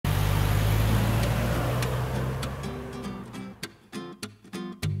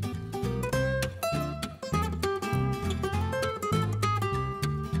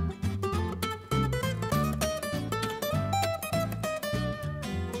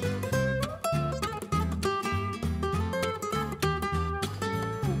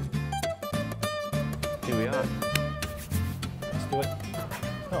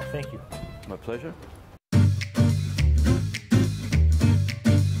Thank you. My pleasure.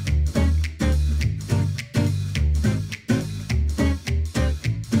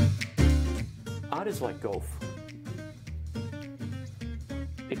 Art is like golf.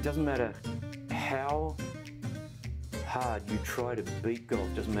 It doesn't matter how hard you try to beat golf,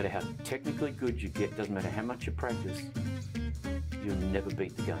 doesn't matter how technically good you get, doesn't matter how much you practice, you'll never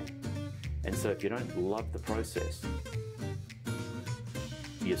beat the game. And so if you don't love the process,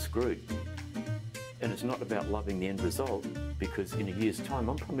 you're screwed. And it's not about loving the end result, because in a year's time,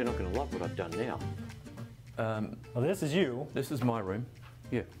 I'm probably not going to love what I've done now. Well, this is you. This is my room.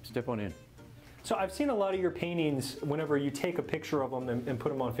 Yeah, step on in. So I've seen a lot of your paintings whenever you take a picture of them and put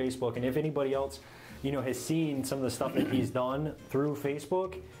them on Facebook, and if anybody else, you know, has seen some of the stuff that he's done through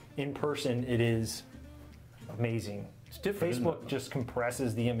Facebook, in person it is amazing. It's different. Facebook just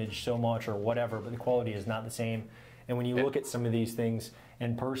compresses the image so much or whatever, but the quality is not the same. And when you look at some of these things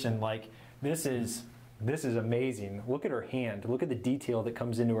in person, like this is amazing. Look at her hand. Look at the detail that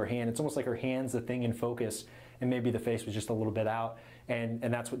comes into her hand. It's almost like her hand's the thing in focus, and maybe the face was just a little bit out, and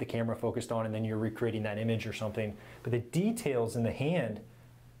that's what the camera focused on, and then you're recreating that image or something. But the details in the hand,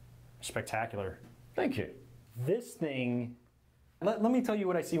 spectacular. Thank you. This thing, let me tell you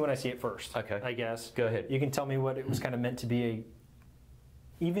what I see when I see it first. Okay. I guess. Go ahead. You can tell me what it was kind of meant to be.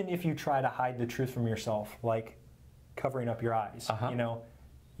 Even if you try to hide the truth from yourself, like covering up your eyes, you know,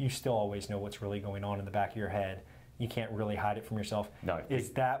 you still always know what's really going on in the back of your head. You can't really hide it from yourself. No.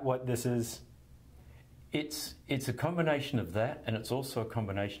 Is that what this is? It's a combination of that, and it's also a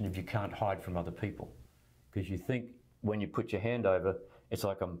combination of you can't hide from other people. Because you think when you put your hand over, it's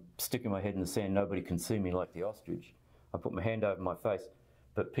like I'm sticking my head in the sand, nobody can see me like the ostrich. I put my hand over my face,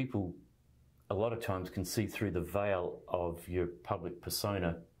 but people a lot of times can see through the veil of your public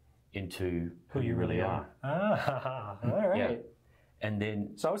persona into who you really are. Ah, all right. Yeah. And then...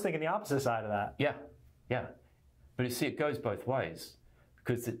 So I was thinking the opposite side of that. Yeah, yeah. But you see, it goes both ways.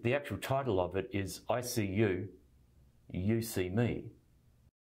 Because the actual title of it is I See You, You See Me.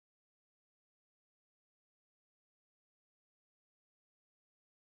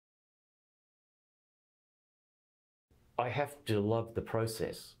 I have to love the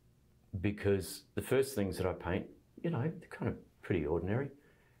process, because the first things that I paint, you know, they're kind of pretty ordinary.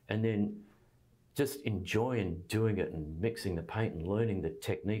 And then just enjoying doing it and mixing the paint and learning the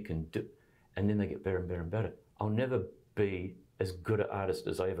technique, and then they get better and better and better. I'll never be as good an artist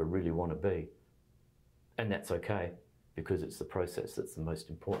as I ever really want to be. And that's okay, because it's the process that's the most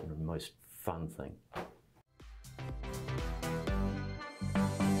important and most fun thing.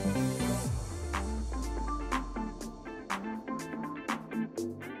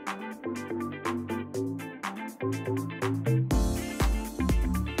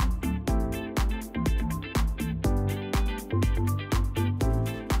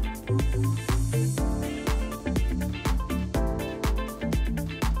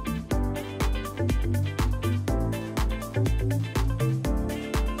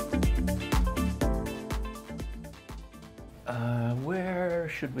 Where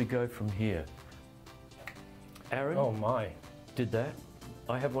should we go from here? Aaron? Oh my. Did that.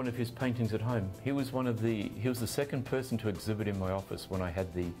 I have one of his paintings at home. He was the second person to exhibit in my office when I had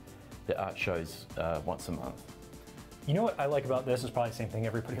the art shows once a month. You know what I like about this is probably the same thing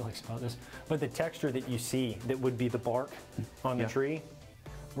everybody likes about this, but the texture that you see that would be the bark on the tree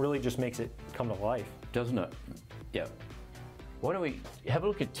really just makes it come to life. Doesn't it? Yeah. Why don't we have a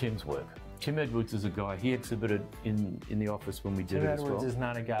look at Tim's work? Tim Edwards is a guy, he exhibited in the office when we did Tim it as Edwards well. is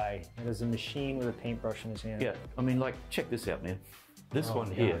not a guy. It is a machine with a paintbrush in his hand. Yeah, I mean, like, check this out, man. This one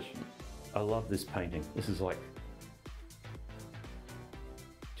here, I love this painting. This is like,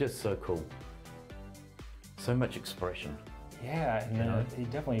 just so cool. So much expression. Yeah, and he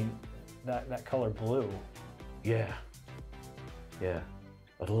definitely, that color blue. Yeah, yeah.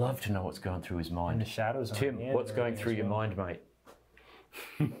 I'd love to know what's going through his mind. And the shadows on Tim, the hand what's going as through your well. mind, mate?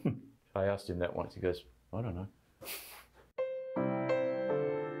 I asked him that once. He goes, I don't know.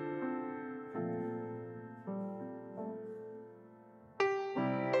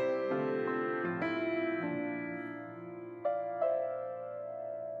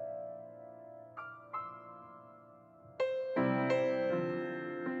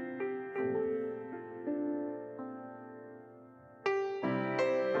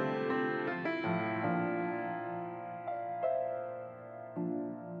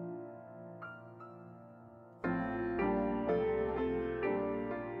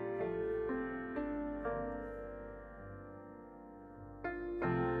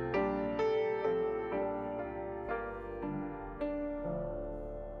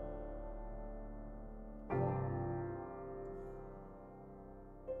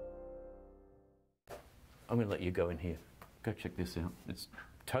 I'm going to let you go in here. Go check this out. It's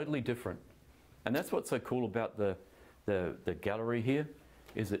totally different. And that's what's so cool about the gallery here,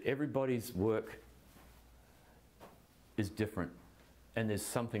 is that everybody's work is different. And there's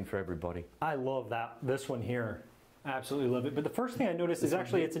something for everybody. I love that. This one here. I absolutely love it. But the first thing I noticed is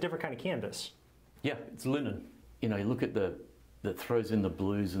actually it's a different kind of canvas. Yeah, it's linen. You know, you look at that throws in the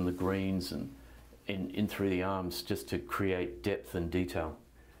blues and the greens and in through the arms just to create depth and detail.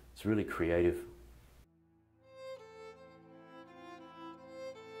 It's really creative.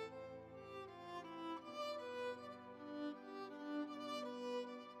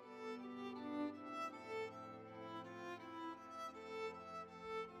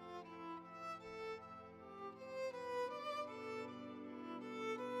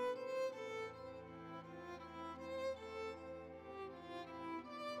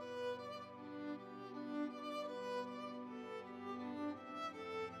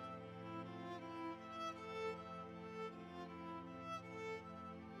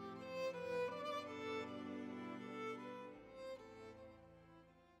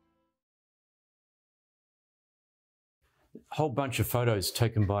 Whole bunch of photos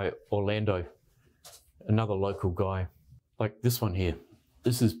taken by Orlando, another local guy. Like this one here.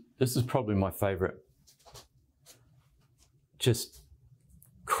 This is probably my favorite. Just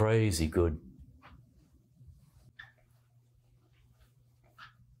crazy good.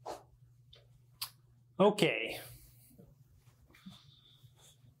 Okay.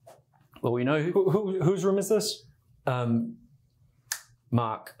 Well, we know whose room is this?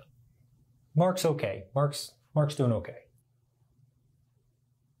 Mark. Mark's okay. Mark's doing okay.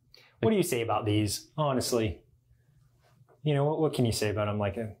 What do you say about these, honestly? You know, what can you say about them?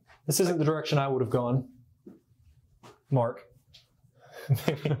 Like, this isn't the direction I would have gone. Mark.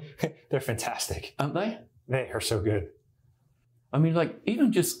 They're fantastic. Aren't they? They are so good. I mean, like,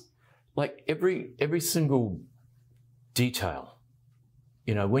 even just, like, every single detail.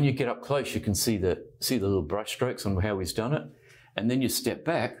 You know, when you get up close, you can see the little brush strokes on how he's done it. And then you step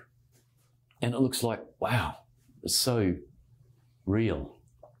back, and it looks like, wow, it's so real.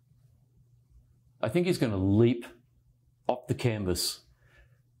 I think he's going to leap off the canvas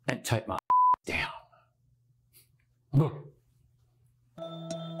and take my down. Look.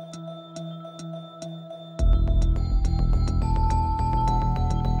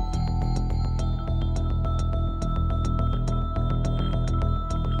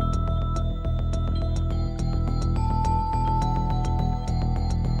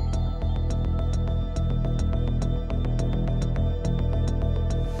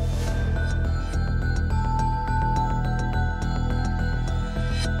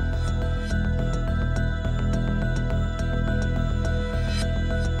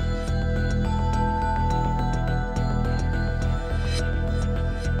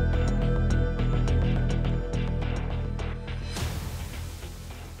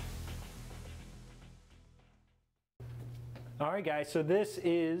 All right, guys, so this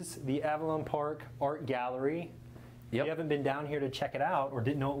is the Avalon Park Art Gallery. If you haven't been down here to check it out or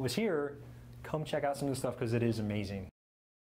didn't know it was here, come check out some of the stuff because it is amazing.